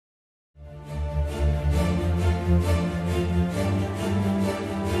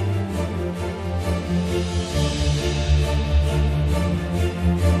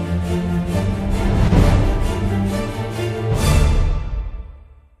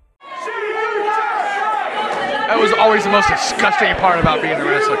That was always the most disgusting part about being a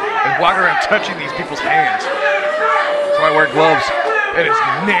wrestler, is walking around touching these people's hands. That's why I wear gloves. It is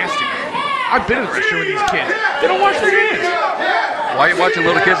nasty. I've been in the restroom with these kids. They don't wash their hands. Why are you watching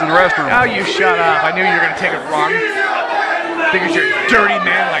little kids in the restroom? Oh, you shut up. I knew you were going to take it wrong. Because you're a dirty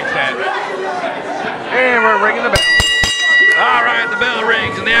man like that. And we're ringing the bell. All right, the bell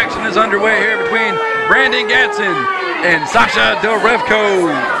rings and the action is underway here between Brandon Gatson and Sasha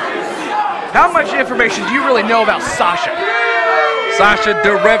Darevko. How much information do you really know about Sasha? Sasha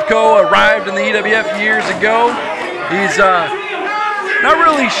Darevko arrived in the EWF years ago. He's not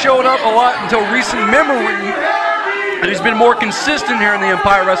really showed up a lot until recent memory. He's been more consistent here in the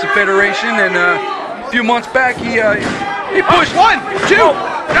Empire Wrestling Federation, and a few months back he pushed 1, 2.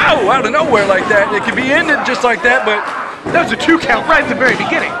 No, out of nowhere like that. It could be ended just like that, but that was a 2 count right at the very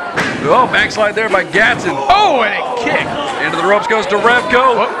beginning. Oh, backslide there by Gatson. Oh, and a kick. Into the ropes goes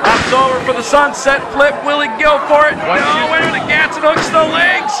Darevko. Hops over for the sunset flip. Will he go for it? No, wait a minute. Gatson hooks the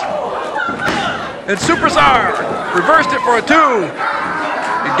legs. And Superstar reversed it for a 2.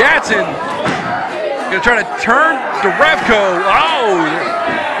 And Gatson gonna try to turn Darevko. Oh,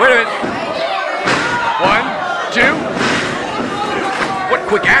 wait a minute. 1, 2. What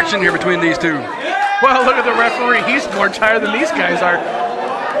quick action here between these two. Well, look at the referee. He's more tired than these guys are.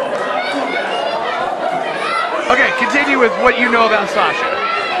 Okay, continue with what you know about Sasha.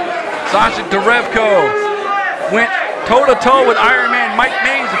 Sasha Darevko went toe-to-toe with Iron Man Mike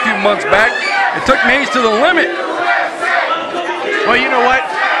Mays a few months back. It took Mays to the limit. Well, you know what?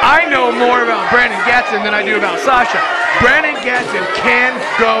 I know more about Brandon Gatson than I do about Sasha. Brandon Gatson can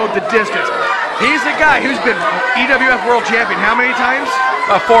go the distance. He's the guy who's been EWF World Champion how many times?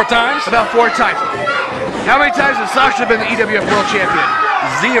 About 4 times. About 4 times. How many times has Sasha been the EWF World Champion?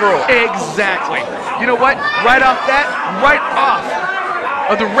 0. Exactly. You know what? Right off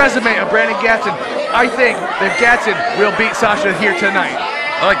of the resume of Brandon Gatson, I think that Gatson will beat Sasha here tonight.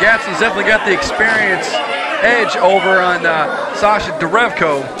 Well, Gatson's definitely got the experience edge over on Sasha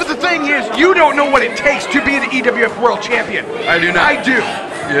Darevko. But the thing is, you don't know what it takes to be the EWF World Champion. I do not. I do.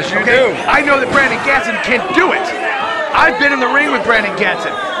 Yes, you do. I know that Brandon Gatson can do it. I've been in the ring with Brandon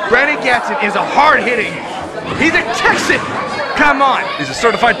Gatson. Brandon Gatson is a hard-hitting. He's a Texan. Come on. He's a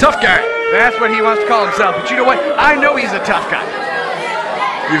certified tough guy. That's what he wants to call himself. But you know what? I know he's a tough guy.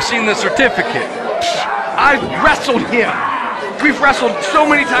 You've seen the certificate. I've wrestled him. We've wrestled so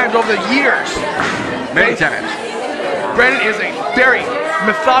many times over the years. Many times. Brandon is a very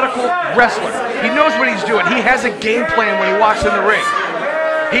methodical wrestler. He knows what he's doing. He has a game plan when he walks in the ring.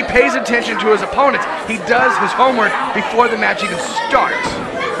 He pays attention to his opponents. He does his homework before the match even starts.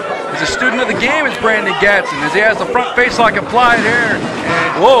 He's a student of the game, is Brandon Gatson, as he has the front face lock applied here.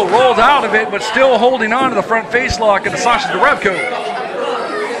 And whoa, rolls out of it, but still holding on to the front face lock of the Sasha Darevko.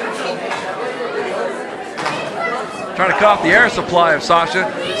 Trying to cut off the air supply of Sasha.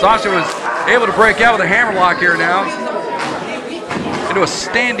 Sasha was able to break out with a hammerlock here now. Into a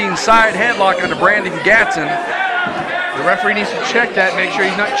standing side headlock onto Brandon Gatson. The referee needs to check that, make sure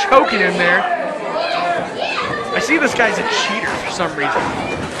he's not choking him there. I see this guy's a cheater for some reason.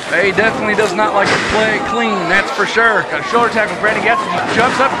 He definitely does not like to play clean, that's for sure. Got a shoulder tag with Brandon Gatson. He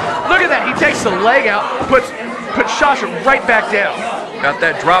jumps up. Look at that. He takes the leg out, puts Sasha right back down. Got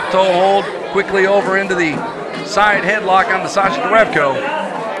that drop toe hold quickly over into the side headlock on the Sasha Darevko.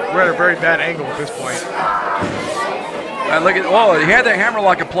 We're at a very bad angle at this point. Look at, oh, he had that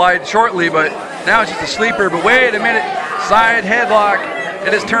hammerlock applied shortly, but now it's just a sleeper. But wait a minute, side headlock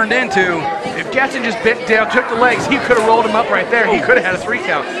it has turned into. If Gatson just bent down, took the legs, he could have rolled him up right there. He could have had a 3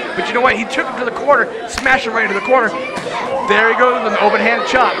 count. But you know what? He took him to the corner, smashed him right into the corner. There he goes with an open hand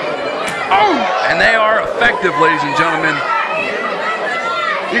chop. Oh! And they are effective, ladies and gentlemen.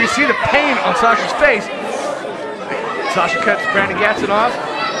 You can see the pain on Sasha's face. Sasha cuts Brandon Gatson off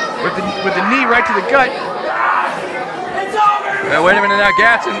with the knee right to the gut. Wait a minute now,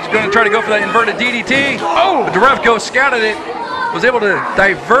 Gatson's going to try to go for that inverted DDT. Oh! But Darevko scouted it, was able to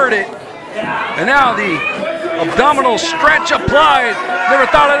divert it. And now the abdominal stretch applied. Never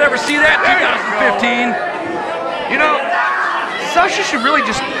thought I'd ever see that, 2015. You know, Sasha should really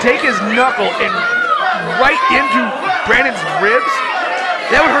just take his knuckle and right into Brandon's ribs.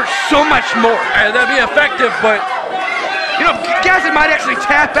 That would hurt so much more. That'd be effective, but you know, Gatson might actually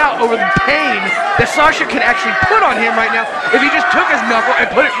tap out over the pain that Sasha could actually put on him right now if he just took his knuckle and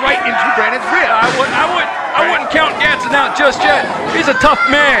put it right into Brandon's rib. I wouldn't count Gatson out just yet. He's a tough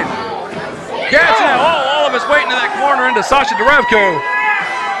man. Gatson, all of us waiting in that corner into Sasha Darevko.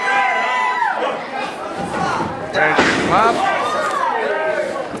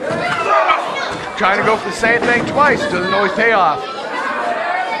 Trying to go for the same thing twice, doesn't always pay off.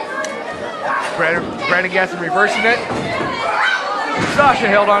 Brandon Gatson reversing it. Sasha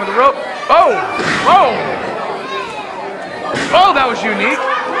held onto the rope. Oh! Oh! Oh, that was unique.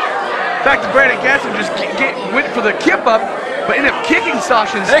 In fact, Brandon Gatson just went for the kip up, but ended up kicking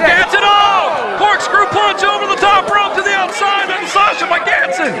Sasha instead. And Gatson, oh! Corkscrew punch over the top rope to the outside, and Sasha by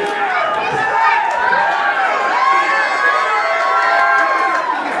Gatson.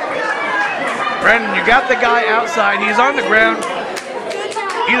 Brandon, you got the guy outside. He's on the ground.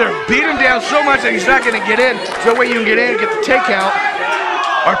 Either beat him down so much that he's not going to get in, so that way you can get in and get the takeout,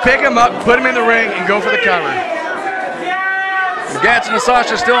 or pick him up, put him in the ring, and go for the cover. Gatson and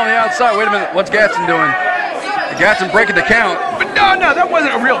Sasha still on the outside. Wait a minute, what's Gatson doing? Gatson breaking the count. But no, that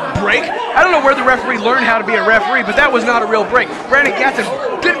wasn't a real break. I don't know where the referee learned how to be a referee, but that was not a real break. Brandon Gatson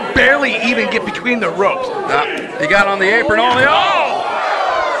didn't barely even get between the ropes. He got on the apron only. Oh!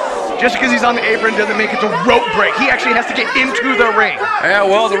 Just because he's on the apron doesn't make it a rope break. He actually has to get into the ring. Yeah,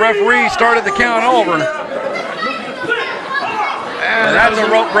 well, the referee started the count over. And that's a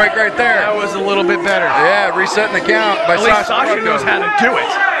rope break right there. That was a little bit better. Yeah, resetting the count by Sasha. Sasha knows how to do it.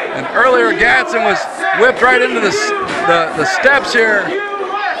 And earlier, Gatson was whipped right into the steps here.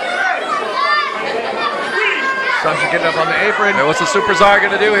 Sasha getting up on the apron. Hey, what's the Super Czar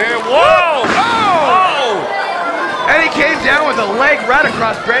going to do here? Whoa! Oh! And he came down with a leg right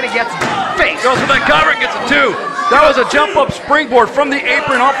across Brandon Gatson's face. Goes for that cover and gets a 2. That was a jump up springboard from the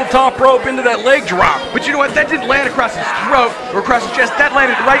apron off the top rope into that leg drop. But you know what? That didn't land across his throat or across his chest. That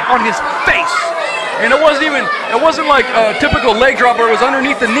landed right on his face. And it wasn't like a typical leg drop where it was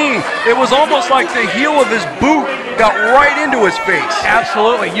underneath the knee. It was almost like the heel of his boot got right into his face.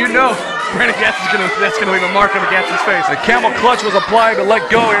 Absolutely. You know Brandon Gatson's that's gonna leave a mark on Gatson's face. The camel clutch was applied but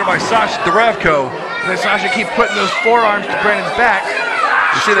let go here by Sasha Darevko. And then Sasha keep putting those forearms to Brandon's back.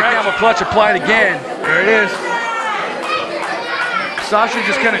 You see the camel clutch applied again. There it is. Sasha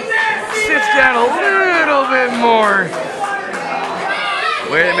just kind of sits down a little bit more.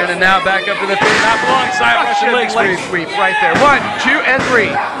 Wait a minute now, back up to the feet. Not alongside Russian leg sweep right there. 1, 2, and 3.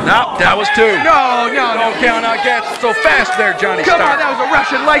 No, that was 2. No. Don't count out Gatson so fast there, Johnny Come Starr. on, that was a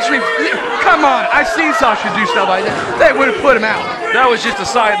Russian leg sweep. Come on, I've seen Sasha do stuff like that. They would have put him out. That was just a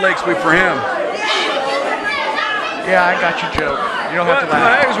side leg sweep for him. Yeah, I got your joke. You don't have to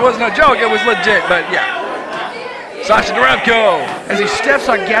laugh. It wasn't a joke, it was legit, but yeah. Sasha Darevko. As he steps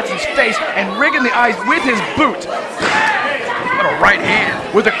on Gatson's face and rigging the eyes with his boot. What a right hand.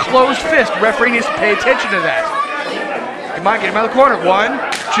 With a closed fist. Referee needs to pay attention to that. Come on, get him out of the corner. 1, 2.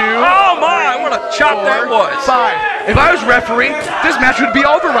 Oh my, what a chop 4, that was. 5. If I was referee, this match would be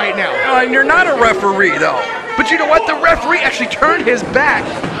over right now. You're not a referee, though. But you know what? The referee actually turned his back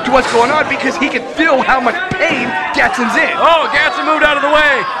to what's going on because he could feel how much pain Gatson's in. Oh, Gatson moved out of the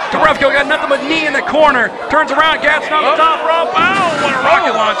way. Darevko got nothing but knee in the corner. Turns around, Gatson on the top rope. Oh, what a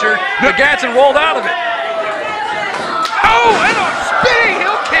rocket launcher. But Gatson rolled out of it. Oh, and a spinning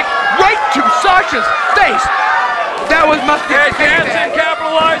heel kick right to Sasha's face. That must be Gatson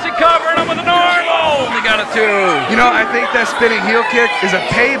capitalizing, covering him with an arm. Oh, he got a 2. You know, I think that spinning heel kick is a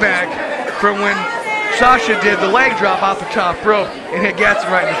payback from when Sasha did the leg drop off the top rope and hit Gatson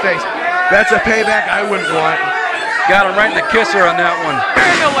right in the face. That's a payback I wouldn't want. Got him right in the kisser on that one.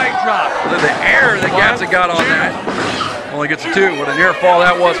 And the leg drop. The air that Gatson got on that. Only gets a 2. What a near fall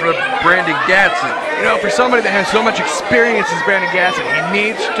that was for Brandon Gatson. You know, for somebody that has so much experience as Brandon Gatson, he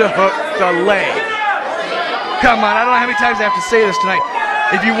needs to hook the leg. Come on, I don't know how many times I have to say this tonight.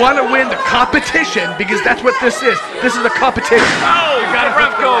 If you want to win the competition, because that's what this is a competition. Oh,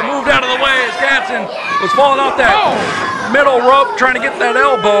 Darevko moved out of the way as Gatson was falling off that middle rope, trying to get that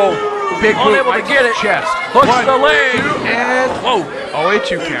elbow. Big boot, unable to get it. Chest. Hooks 1, the leg. 2, and whoa. Only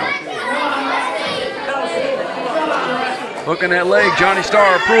 2 count. Hooking that leg, Johnny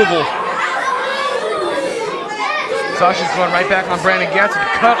Starr approval. Sasha's going right back on Brandon Gatson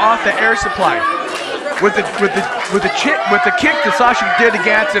to cut off the air supply. With the kick that Sasha did to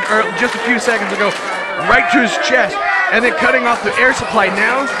Gatson just a few seconds ago, right to his chest, and then cutting off the air supply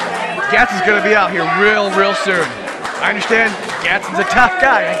now, Gatson's going to be out here real soon. I understand Gatson's a tough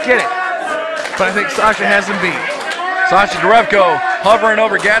guy, I get it, but I think Sasha has him beat. Sasha Darevko hovering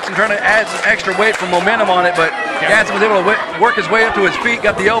over Gatson, trying to add some extra weight for momentum on it, but Gatson was able to work his way up to his feet,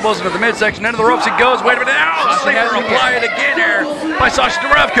 got the elbows into the midsection, into the ropes he goes. Wait a minute, now sleeper applied again here by Sasha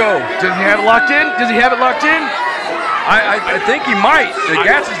Darevko. Does he have it locked in? Does he have it locked in? I think he might.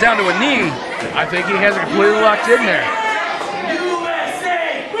 Gatson's down to a knee. I think he has it completely locked in there.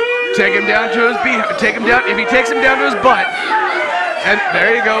 Take him down to his take him down. If he takes him down to his butt, and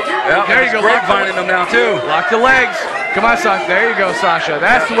there you go. Yep, there you go. Grapevining him now too. Lock the legs. Come on, Sasha. There you go, Sasha.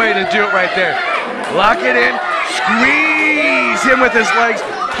 That's the way to do it right there. Lock it in. Squeeze him with his legs.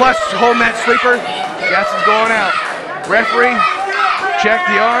 plus holding that sleeper. Gatson's going out. Referee, check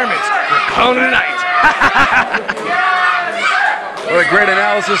the arm. It's we're calling it a night. What a great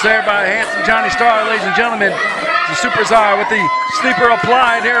analysis there by handsome Johnny Starr, ladies and gentlemen. The superstar with the sleeper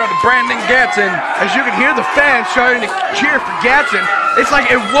applied here on Brandon Gatson. As you can hear the fans starting to cheer for Gatson, it's like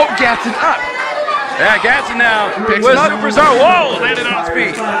it woke Gatson up. Yeah, Gatson now Picks with him up. superstar. Whoa, landed on his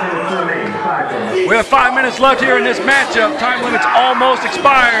feet. We have 5 minutes left here in this matchup. Time limit's almost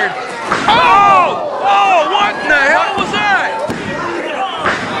expired. Oh! Oh, what in the hell was that?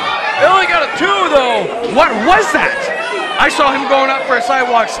 They only got a 2 though. What was that? I saw him going up for a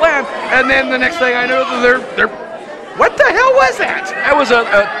sidewalk slam, and then the next thing I know, they're what the hell was that? That was a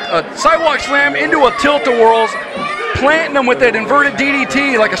sidewalk slam into a tilt-a-whirls, planting them with that inverted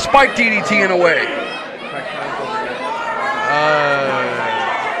DDT, like a spike DDT in a way.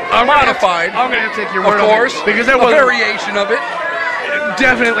 Modified. I'm gonna have to take your word of course, on it, because that a was variation of it.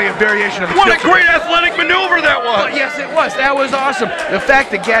 definitely a variation of it. What a great athletic maneuver that was! Yes, it was. That was awesome. The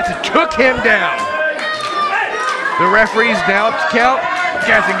fact that Gatson took him down. The referee's now up to count.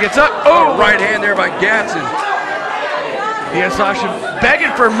 Gatson gets up. Oh, right hand there by Gatson. Yeah, Sasha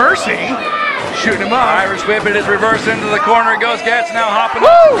begging for mercy. Shooting him off. Irish whip, it is reversed into the corner. It goes Gatson now hopping Woo!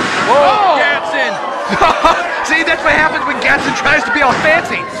 up. Whoa, Oh! Gatson! See, that's what happens when Gatson tries to be all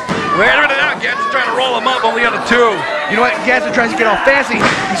fancy. Wait a minute now, Gatson's trying to roll him up, only on a 2. You know what? Gatson tries to get all fancy.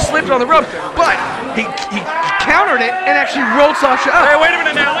 He slipped on the rope, but he countered it and actually rolled Sasha up. Hey, wait a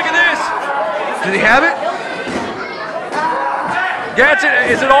minute now, look at this. Did he have it? Gatson,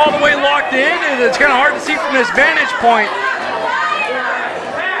 is it all the way locked in? It's kind of hard to see from this vantage point.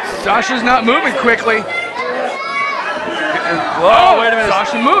 Sasha's not moving quickly. Whoa, wait a minute.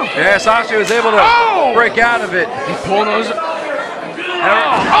 Sasha moved. Yeah, Sasha was able to break out of it. He pulled those.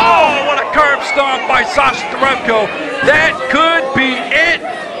 Oh, what a curb stomp by Sasha Darevko. That could be it.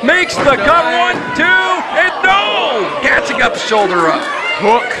 Makes the cover 1, 2, and no! Gatson got the shoulder up.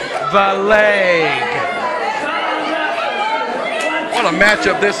 Hook the leg. What a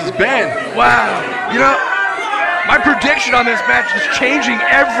matchup this has been. Wow. You know, my prediction on this match is changing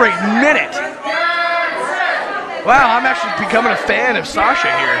every minute. Wow, I'm actually becoming a fan of Sasha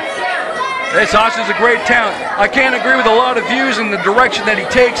here. Hey, Sasha's a great talent. I can't agree with a lot of views in the direction that he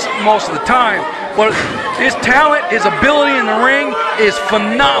takes most of the time, but his talent, his ability in the ring is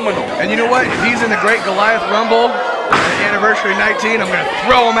phenomenal. And you know what? If he's in the Great Goliath Rumble, Anniversary 19, I'm going to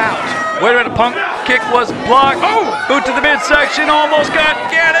throw him out. Wait a minute, pump kick was blocked. Oh! Boot to the midsection, almost got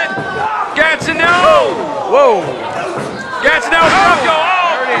it. Gatson now. Whoa. Gatson now, Darevko.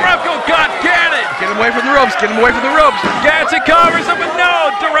 Oh, Darevko got it. Get him away from the ropes. Get him away from the ropes. Gatson covers him, but no.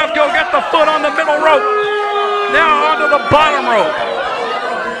 Darevko got the foot on the middle rope. Now onto the bottom rope.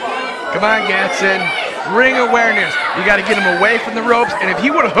 Come on, Gatson. Ring awareness. You got to get him away from the ropes, and if he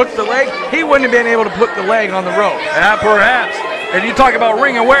would have hooked the leg, he wouldn't have been able to put the leg on the rope. Yeah, perhaps. And you talk about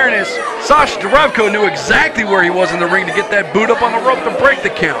ring awareness, Sasha Darevko knew exactly where he was in the ring to get that boot up on the rope to break the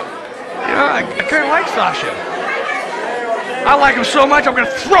count. You know, I kind of like Sasha. I like him so much, I'm going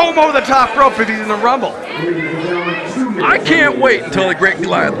to throw him over the top rope if he's in the Rumble. I can't wait until the Great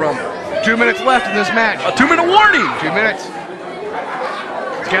Goliath Rumble. 2 minutes left in this match. A 2-minute warning. 2 minutes. Is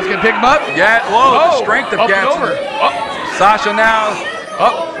Gatson going to pick him up? Yeah, whoa, the strength of up and Gatson. over. Oh. Sasha now.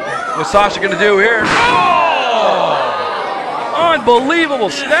 What's Sasha going to do here? Oh! Unbelievable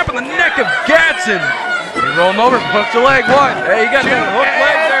snap in the neck of Gatson. He rolled him over, hooked the leg, 1. Hey, you got that hook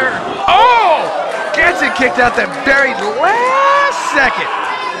leg there. Oh! Gatson kicked out that very last second.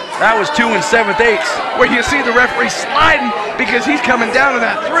 That was 2 7/8. Where you see the referee sliding because he's coming down to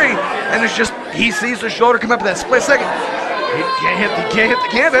that 3, and it's just, he sees the shoulder come up at that split second. He can't hit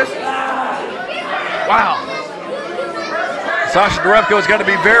the canvas. Wow. Sasha Darevko's got to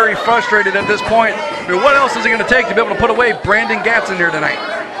be very frustrated at this point. I mean, what else is it going to take to be able to put away Brandon Gatson here tonight?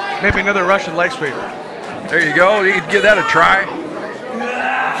 Maybe another Russian leg sweep. There you go. You could give that a try.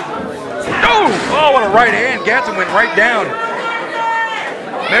 Oh, what a right hand. Gatson went right down.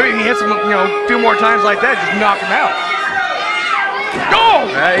 Maybe if he hits him, a few more times like that, just knock him out. Go!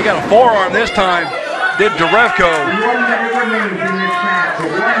 He got a forearm this time. Did Darevko.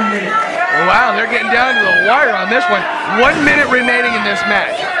 Wow, they're getting down to the wire on this one. 1 minute remaining in this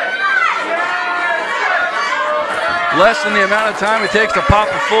match. Less than the amount of time it takes to pop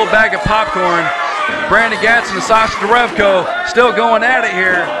a full bag of popcorn. Brandon Gatson and Sasha Darevko still going at it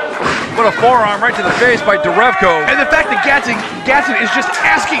here. What a forearm right to the face by Darevko. And the fact that Gatson is just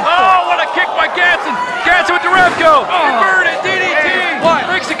asking. Oh, what a kick by Gatson. Gatson with Darevko. Inverted DDT.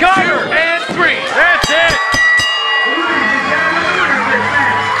 Makes the cover. 2 and 3. That's it.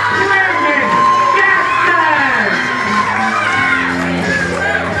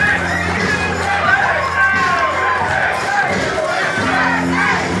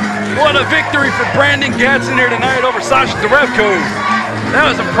 victory for Brandon Gatson here tonight over Sasha Darevko.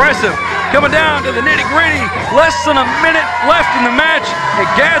 That was impressive. Coming down to the nitty-gritty, less than a minute left in the match, and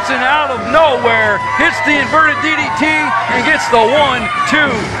Gatson out of nowhere hits the inverted DDT and gets the 1,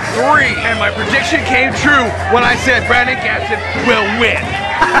 2, 3. And my prediction came true when I said Brandon Gatson will win.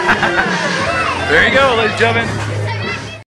 There you go, ladies and gentlemen.